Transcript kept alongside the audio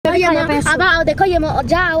अब आओ देखो ये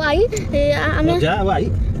अजा आओ आई हमें अजा आओ आई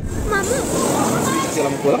मामू चलो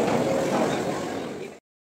हम बोला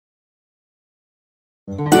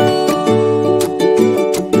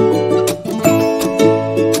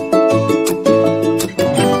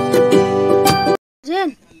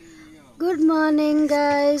Good morning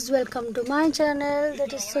guys, welcome to my channel,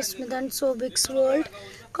 that is Sashmita&Souvik'sworld.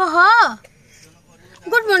 कहा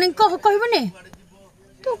गुड मॉर्निंग कह कहबने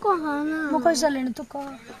तू कहा ना मो कह सालेनी तू कह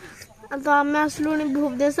तो आम आसलुनी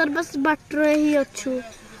भुवनेश्वर बस बाटरे ही अच्छु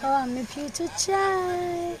हाँ आमे पीछे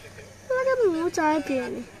चाय अरे मु चाय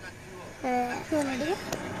पिएनी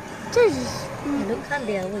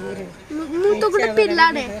मु तो गोटे पिला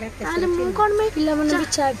रे ताले मु कोन में पिला मने भी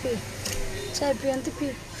चाय पियंती पी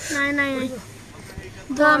नहीं नहीं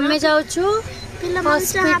तो आमे जाउछु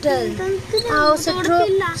हॉस्पिटल आओ सेठो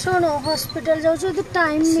सुनो हॉस्पिटल जाउछु तो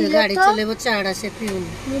टाइम मिले गाड़ी तो चलेबो चाड़ा से पिउ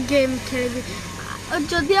मु गेम खेलबी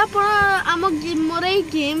जदि आपण आम मोर ये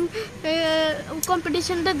गेम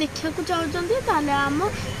कंपटीशन टा देखा चाहते ताले आम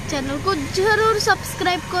चैनल को जरूर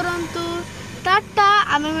सब्सक्राइब करंतु टाटा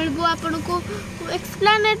आमे मिलबो आपण को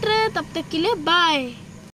एक्सप्लेनेट रे तब तक के लिए बाय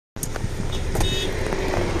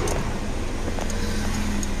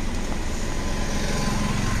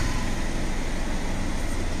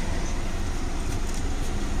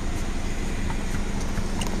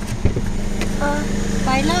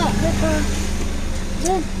पाइलो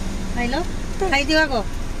पाइलो खाई दिवा को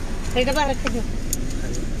एटा बाहर रख दियो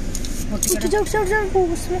उठ जाओ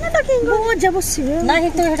उसमें ना किंग वो जब उससे नहीं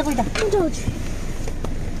तो एटा कोइदा जाओ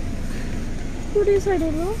पूरी साइड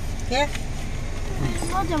रो के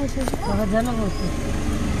आ जाओ से कह जानो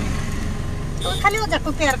तो खाली हो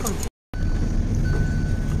जाको केयर कर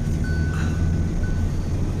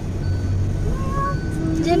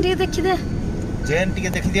जेन टी देखि दे जेन टिके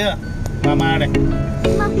देखि दिया मामा आड़े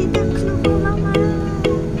माती देखलो मामा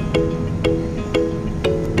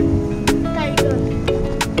टाइगर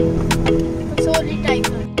सॉरी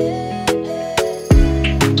टाइगर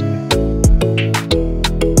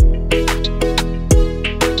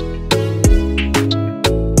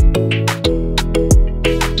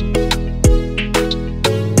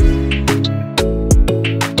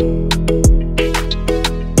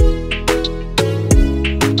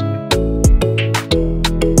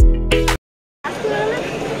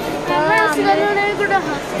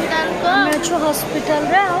हॉस्पिटल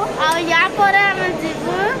रे आ या पर हम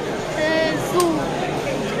जीवो सू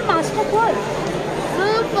मास्टर बोल सू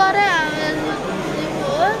पर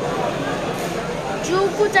जीवो जू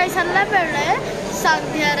को जाई सल्ला पड़े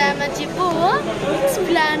संध्या रे हम जीवो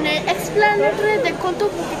एक्सप्लेनेट रे देखो तो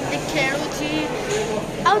खेलु छी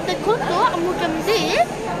आ देखो तो हम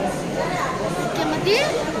केमती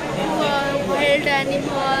वाइल्ड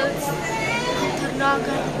एनिमल्स खतरनाक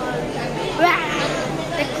एनिमल्स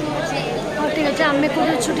देखो जी ठीक है आमे को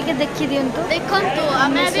छुट्टी के देखि दियंतो देखंतु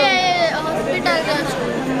हमें भी हॉस्पिटल रे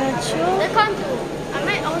अछु देखंतु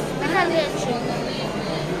हमें हॉस्पिटल रे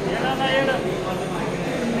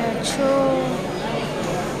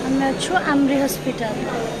अछु आमरी हॉस्पिटल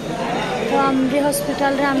तो आमरी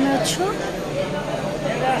हॉस्पिटल रे आमे अछु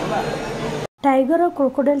टाइगर और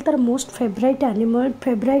क्रोकोडाइल तार मोस्ट फेवरेट एनिमल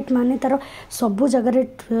फेवरेट माने तार सबु जगह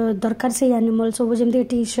दरकार से एनिमल सब जमी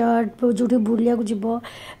टी शर्ट जो बुलिया को जीव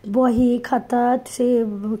बही खाता से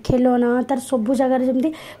खेलना तार सबु जगह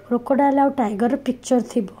जमी क्रोकोडाइल और टाइगर पिक्चर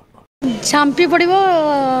थी झांपी पड़ो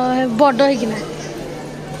बड़ होना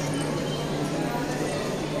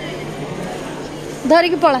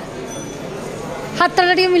धरिकी पड़ा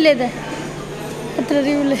हाथटा टे मिले दे हाथटा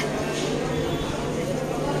टे मिले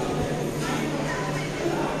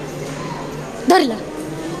धरला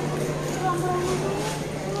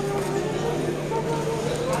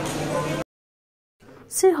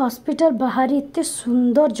से हॉस्पिटल बाहर एते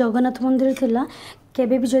सुंदर जगन्नाथ मंदिर थिला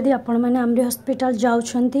केबे भी जदि आपण माने आमरी हॉस्पिटल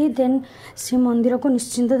जाउछंती देन से मंदिर को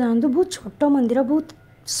निश्चिंत जांतु बहुत छोट मंदिर बहुत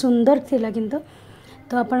सुंदर थिला किंतु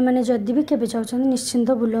तो आपण मैंने जदि भी केबे जाउछंती निश्चिंत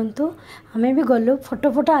बुलंतु हमें भी गलो फोटो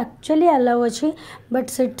एक्चुअली अलाउ अच्छी बट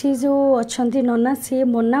सेठी जो अच्छंती नना सी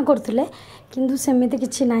मना करथिले किंतु सेमिति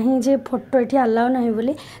किछि नाही जे फोटो एठी अलाउ नाही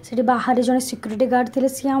बोली सेठी बाहर जने सिक्यूरिटी गार्ड थिले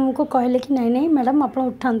सी हमको कहले कि नहीं नहीं मैडम आपण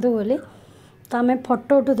उठांतु बोली तो आम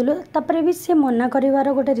फोटो उठुलु तापर भी सी मना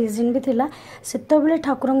करिवार गोटे रिजन भी थिला सेतबेले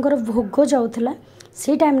ठाकुरंकर भोग जाउथिला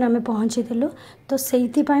से टाइम रे आम पहुँचीलु तो से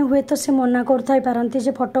हुए तो से मना करथाई पारंती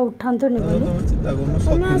जे फोटो उठांतु नि बोली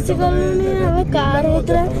हम आसी गलुनी अब कार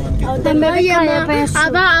होतरा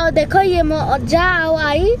अब आओ देखो ये मो अजा आओ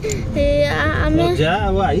आई हमें अजा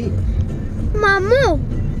आओ आई मामू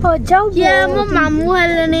जाऊ ये मो मामू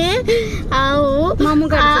हलने आओ मामू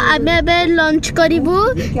का आबे आबे लंच करिबु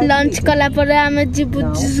लंच कला परे आमे जिबु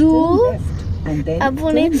जू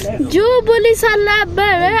अपने जू बोली साला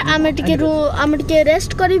बेले आमे टिके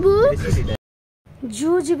रेस्ट करिबु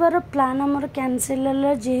जू जीवार प्लान आमर कैंसिल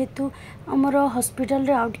है जेहेतु आमर हॉस्पिटल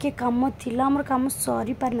रे आउट के काम थिला आमर काम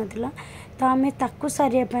सरी पार नथिला तो आमे ताकू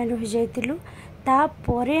सारिया पय रहि जाइतिलु ता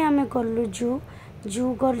परे आमे गल्लु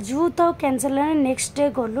जू तो कैंसिल है नेक्स्ट डे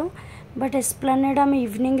गलु बट एस्प्लानेड आम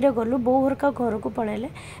इवनिंग रे गलु बो हरका घर को पळेले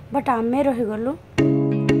बट आमे रहि गलु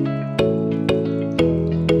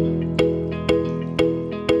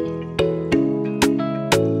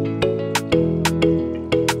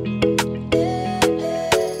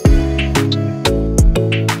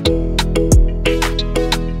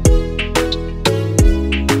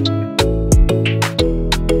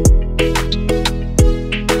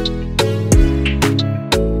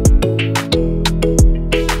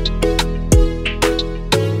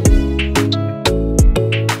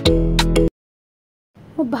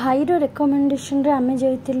भाई रो रिकमेंडेशन रे आमे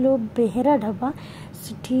जाइतिलु बेहेरा ढाबा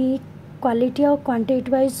सिटी क्वालिटी और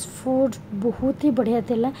क्वांटिटी वाइज फूड बहुत ही बढ़िया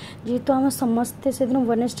थिला जेहेतु आम समस्ते से दिन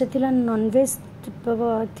वेडनेसडे थिला नॉनवेज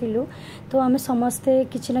थिलु तो आम समस्ते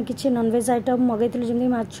किछि ना किछि नॉनवेज आइटम मगैतिलु जेमि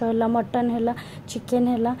माछ हला मटन हला चिकन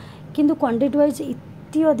हला किंतु क्वांटिटी वाइज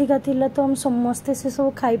इति अधिका थिला तो हम समस्ते से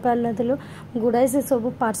सब खाई पार नथिलु गुडाई से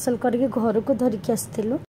सब पार्सल करके घर को धरिक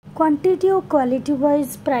आस्थिलु क्वांटिटी और क्वालिटी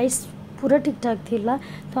वाइज प्राइस पूरा ठीक ठाक थिला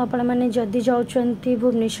तो आपण माने जदी जाउछंती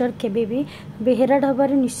भुवनेश्वर केबे भी बेहेरा ढाबा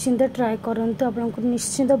रे निश्चिंत ट्राई करंतु आपनको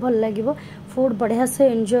निश्चिंत भल लागिवो फूड बढ़िया से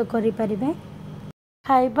एंजॉय करि परिबे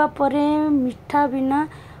खाइबा परे मिठा बिना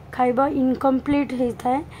खाइबा इनकम्प्लीट होता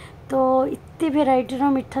है तो इतने भेराइटी रो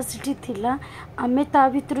मिठा सिटी थिला आमे ता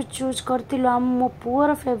भितर चूज करतिलो आम मो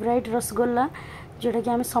पुअर फेवरेट रसगोल्ला जोटा कि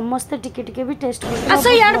आम समस्ते टिके टिके भी टेस्ट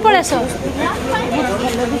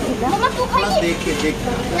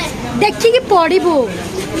देखिए पड़ो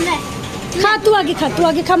खा तू आगे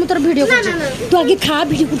खा मैं तोर वीडियो तू आगे खा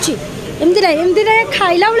वीडियो कुछ एमती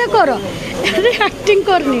खाइला बेले कर अरे एक्टिंग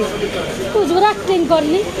करनी तू जोर एक्टिंग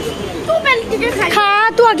करनी खा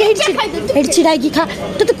तू आगे छिड़ा खा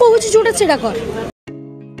तो कहूँ जोटा सीढ़ा कर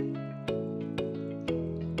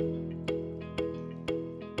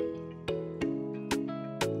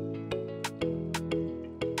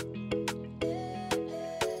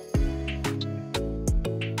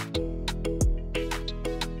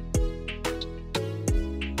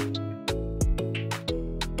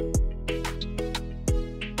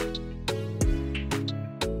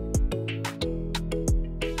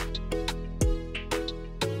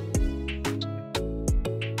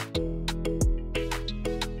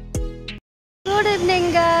गुड इवनिंग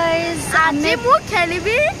गाइस आजे मु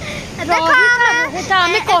खेलिबी देखो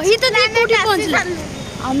हमें कही तो दे कोठी पहुंचले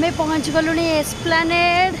हमें पहुंच गलुनी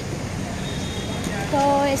एस्प्लानेड तो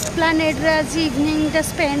एस्प्लानेड रे आज इवनिंग टा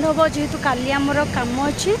स्पेंड होबो जेतु काली हमरो काम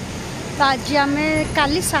अछि तो आज हमें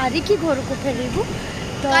काली सारी की घर को फेरिबु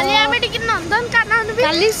तो काली हमें टिके नंदन कानन भी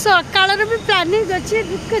काली सकाळ रे भी प्लानिंग अछि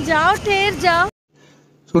रुक जाओ ठहर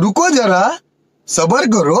जाओ रुको जरा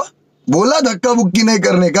सब्र करो बोला धक्का बुक्की नहीं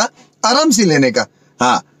करने का आराम से लेने का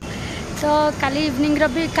हाँ तो काली इवनिंग रो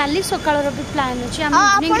भी काली सकाळ रो भी प्लान अछि हम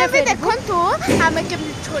इवनिंग रे भी देखंतु हमें केम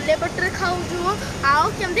छोले बटर खाऊ जो आओ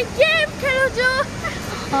केम दे गेम खेलु जो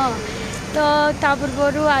हां तो ता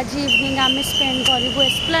पूर्वरु आज इवनिंग आमे स्पेंड करिबो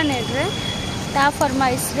एस्प्लानेड रे ता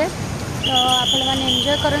फरमाइश रे तो आपण माने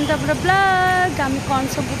एन्जॉय करन त ब्लॉग हम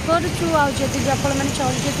कोन सब करछु आ जति आपण माने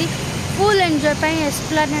चल जति फुल एन्जॉय पई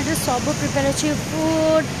एस्प्लानेड रे सब प्रिपेयर अछि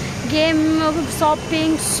फूड गेम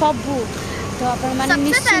शॉपिंग सब तो अपन माने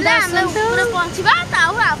निश्चित आसन तो पूरा पहुंचबा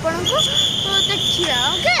ताऊ आपन को देखिया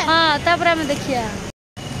ओके हां तापर हम देखिया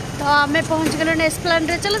तो हमें पहुंच गेलो ने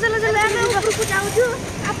एस्प्लानेड रे चलो चलो चलो मैं ऊपर को जाऊ जो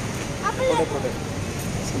आप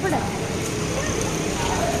बड़ा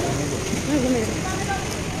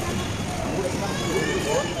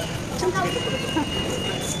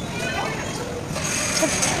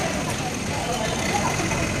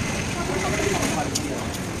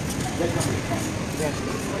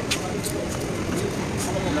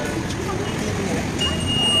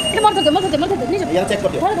मत दे नहीं यार चेक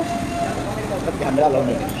कर दियो कैमरा अलाउ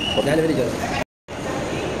नहीं है और ध्यान में नहीं जरूर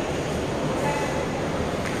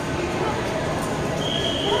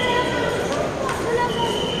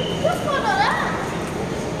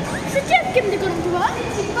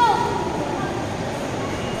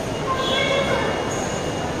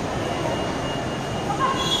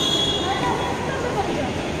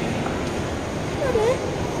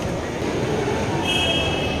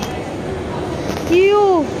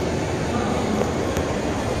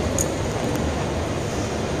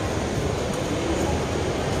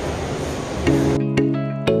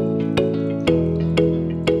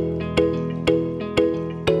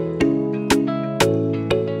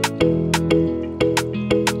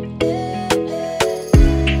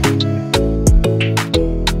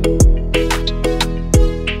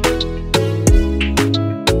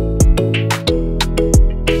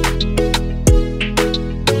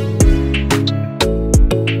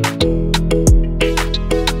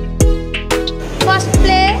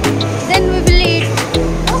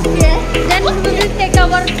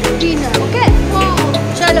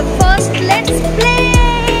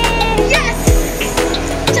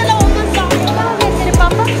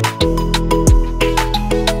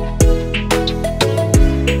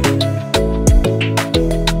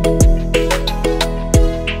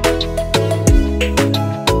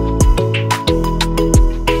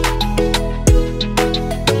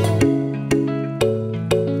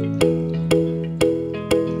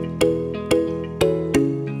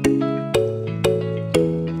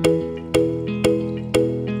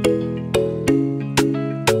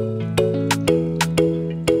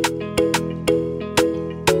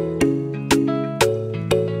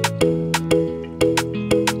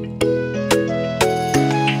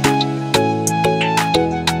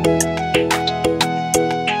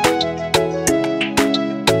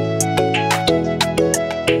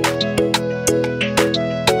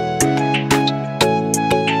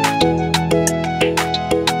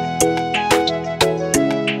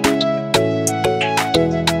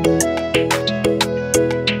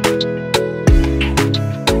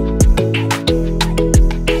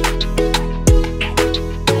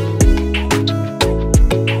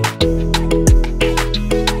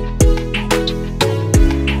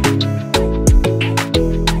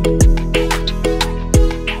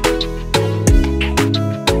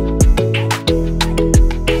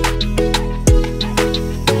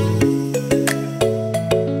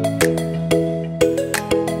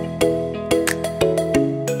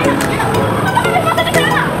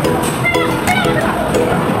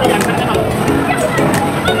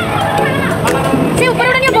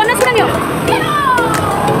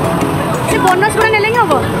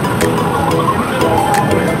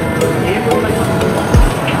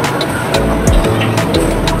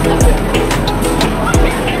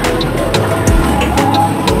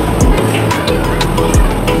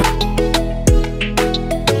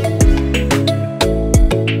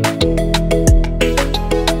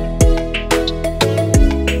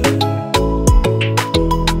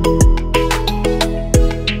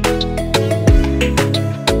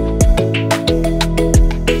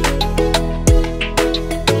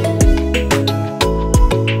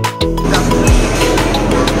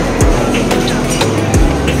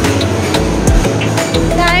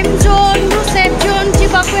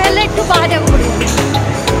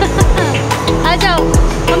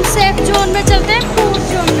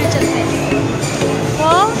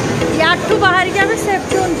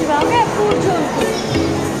ଯିବା ଓକେ ଫୁଡ୍ ଜୋନ୍।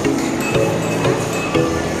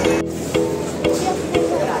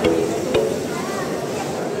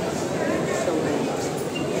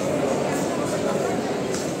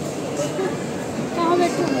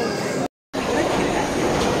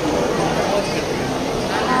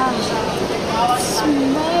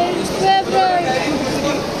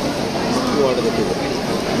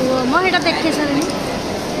 मैं देखे sir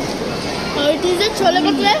it is a chole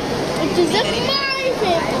bhature it is a my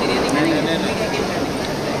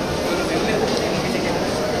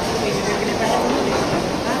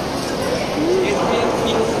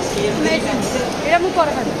favourite एटा मु पर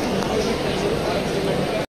खाली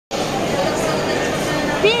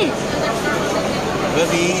प्लीज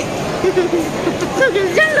Baby.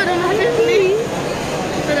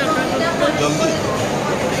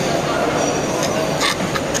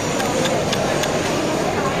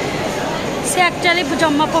 से एक्चुअली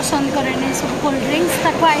जमा पसंद करे नहीं सब कोल्ड ड्रिंक्स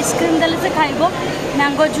ताको आइसक्रीम देले से खाइबो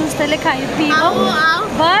मैंगो जूस देले खाइ पीबो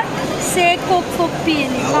बट से कोक फोक पिए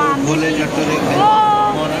नहीं बोले जटरे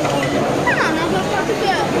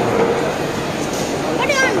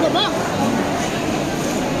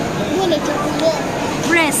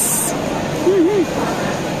प्रेस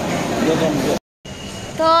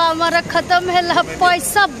तो हमारा खत्म है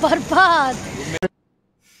पैसा बर्बाद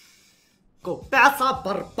को पैसा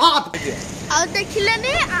बर्बाद आ देखिले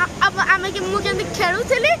ने अब आमे के मु केंदी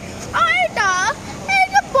खेलुथली आ एटा ए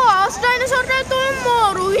बॉस डायनासोर रे तो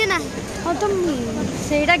मरू ही नहीं हां तो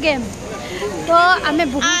सेटा गेम तो आमे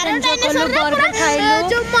बहुत एंजॉय करलो बर्गर खाइलो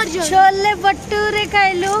छोले भटूरे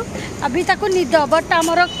खाइलो अभी तक निद बट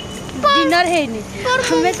हमर डिनर है नहीं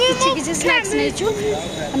हमें किछि स्नैक्स नै छु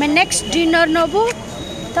हमें नेक्स्ट डिनर नबो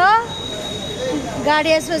तो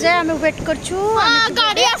गाड़ी आसो जाए हमें वेट करछु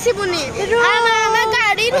गाड़ी आसीबुनी हमें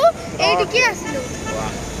गाड़ी रू एड के आसलो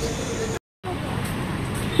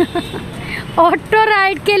ऑटो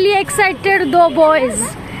राइड के लिए एक्साइटेड दो बॉयज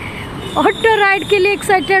ऑटो राइड के लिए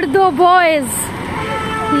एक्साइटेड दो बॉयज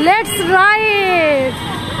लेट्स राइड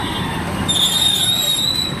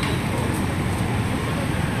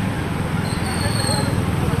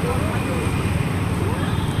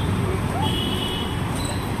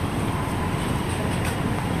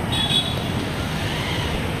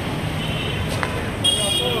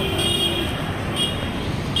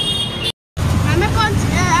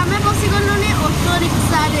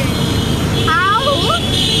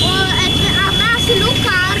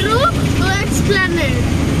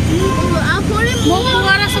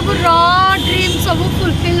सब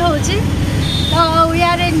फुलफिल हो जी तो we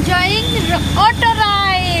are enjoying auto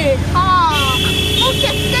ride हां ओ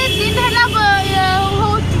केते दिन हला हो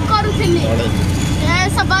करूथिले ए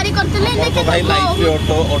सवारी करथिले लेकिन भाई लाइफ पे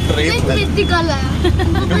ऑटो रेस बीती गला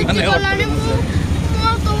बीती गला ने मु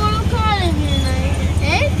तो खाले नहीं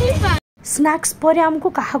ए ठीक बा स्नैक्स पर आमको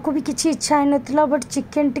काहाको भी किसी इच्छा है नथिला बट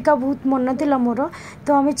चिकन टिक्का बहुत मन थिला मोर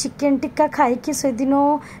तो आम चिकन टिक्का खाई कि से दिन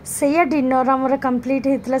से डिनर आमर कंप्लीट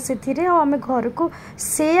होता से आम घर को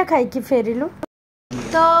से खाई फेरिलु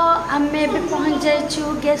तो आम पहुँच जाइछु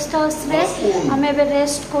गेस्ट हाउस रे आम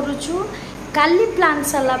रेस्ट करूछु काली प्लान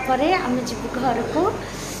सरला परे आम जीव घर को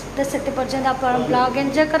तो से पर्यंत आप ब्लॉग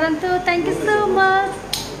एंजॉय करंतु थैंक यू सो मच।